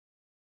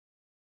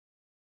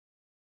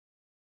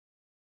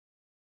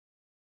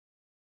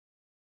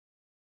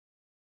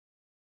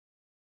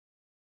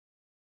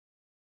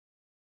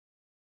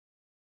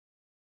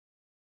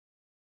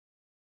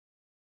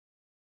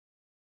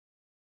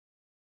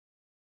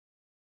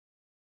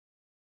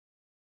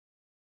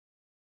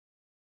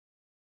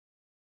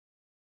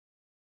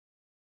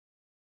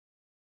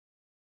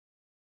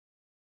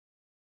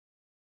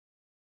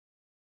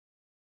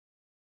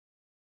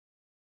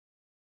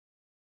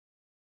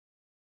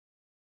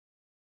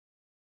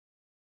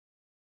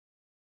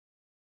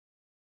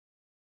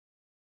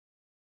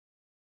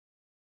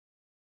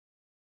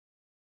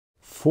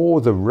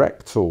For the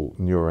rectal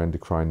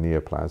neuroendocrine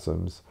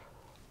neoplasms,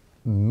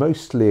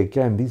 mostly,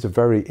 again, these are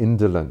very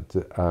indolent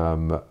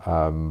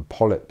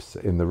polyps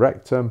in the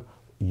rectum,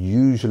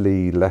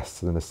 usually less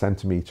than a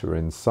centimetre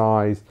in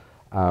size,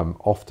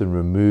 often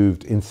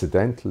removed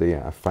incidentally,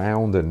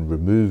 found and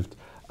removed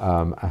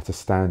at a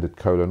standard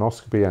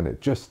colonoscopy, and it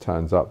just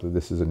turns up that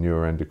this is a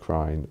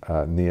neuroendocrine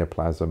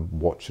neoplasm.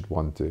 What should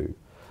one do?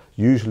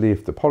 Usually,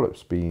 if the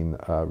polyp's been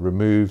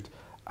removed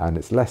and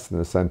it's less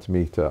than a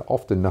centimetre,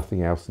 often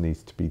nothing else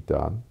needs to be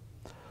done.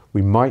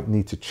 We might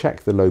need to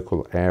check the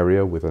local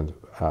area with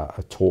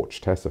a torch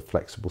test, a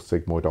flexible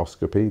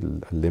sigmoidoscopy,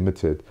 a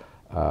limited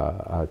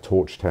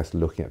torch test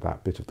looking at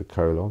that bit of the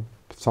colon,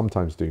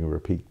 sometimes doing a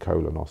repeat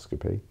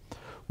colonoscopy.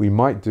 We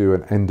might do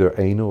an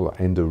endoanal or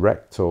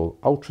endorectal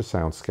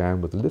ultrasound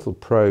scan with a little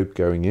probe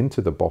going into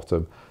the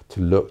bottom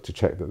to look to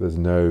check that there's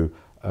no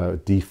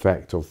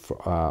defect of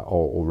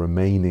or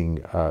remaining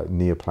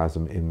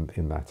neoplasm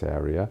in that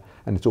area.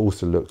 And it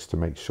also looks to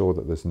make sure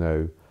that there's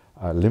no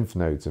lymph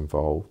nodes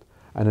involved.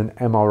 And an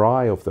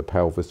MRI of the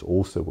pelvis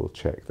also will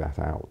check that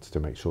out to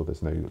make sure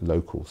there's no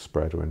local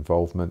spread or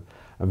involvement.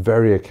 And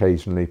very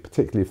occasionally,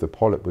 particularly if the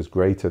polyp was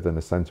greater than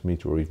a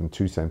centimetre or even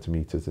 2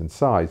 centimetres in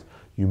size,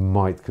 you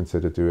might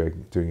consider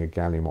doing a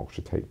gallium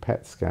oxygenate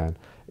PET scan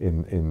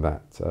in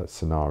that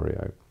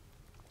scenario.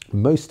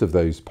 Most of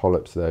those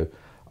polyps, though,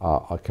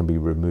 can be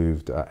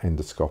removed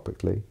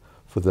endoscopically.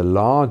 For the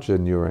larger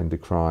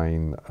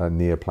neuroendocrine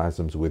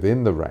neoplasms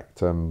within the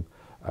rectum,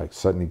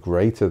 certainly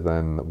greater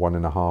than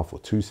 1.5 or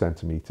 2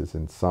 centimetres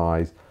in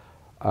size,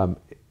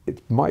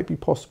 it might be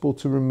possible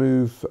to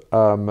remove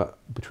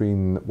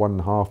between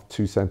 1.5 to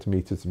 2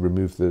 centimetres,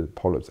 remove the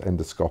polyps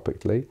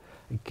endoscopically.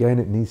 Again,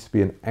 it needs to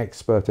be an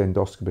expert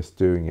endoscopist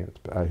doing it,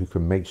 who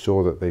can make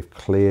sure that they've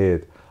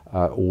cleared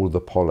all the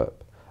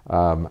polyp.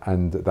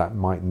 And that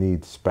might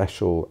need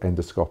special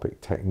endoscopic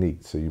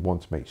techniques. So you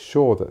want to make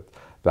sure that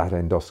that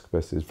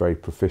endoscopist is very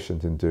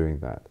proficient in doing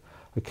that.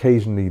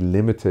 Occasionally,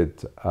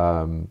 limited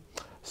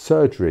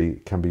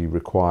surgery can be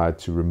required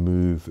to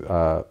remove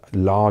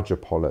larger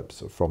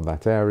polyps from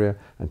that area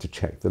and to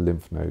check the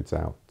lymph nodes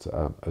out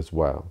as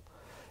well.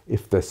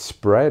 If the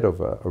spread of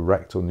a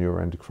rectal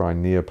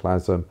neuroendocrine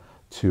neoplasm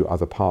to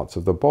other parts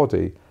of the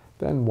body,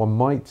 then one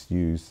might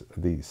use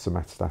the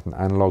somatostatin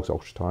analogues,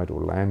 octreotide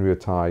or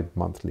lanreotide,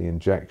 monthly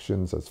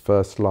injections as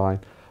first line,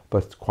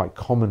 but quite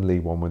commonly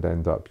one would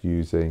end up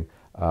using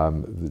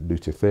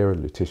Lutathera,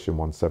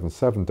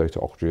 lutetium-177,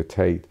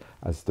 dota-octreotide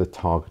as the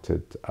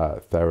targeted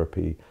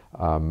therapy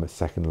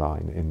second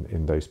line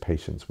in those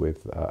patients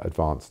with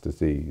advanced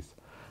disease.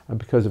 And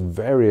because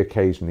very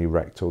occasionally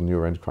rectal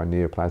neuroendocrine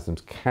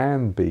neoplasms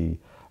can be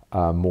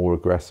more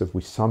aggressive,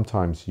 we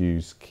sometimes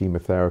use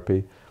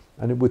chemotherapy,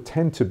 and it would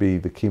tend to be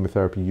the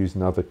chemotherapy used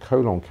in other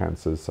colon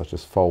cancers such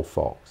as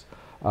FOLFOX.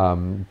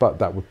 But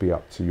that would be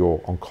up to your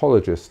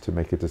oncologist to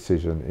make a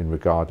decision in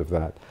regard of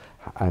that.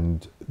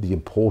 And the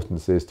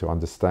importance is to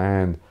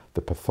understand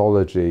the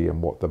pathology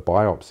and what the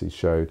biopsy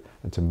showed,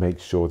 and to make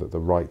sure that the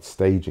right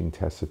staging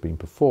tests have been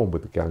performed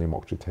with the gallium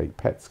oxygenate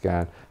PET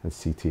scan and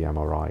CT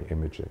MRI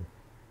imaging.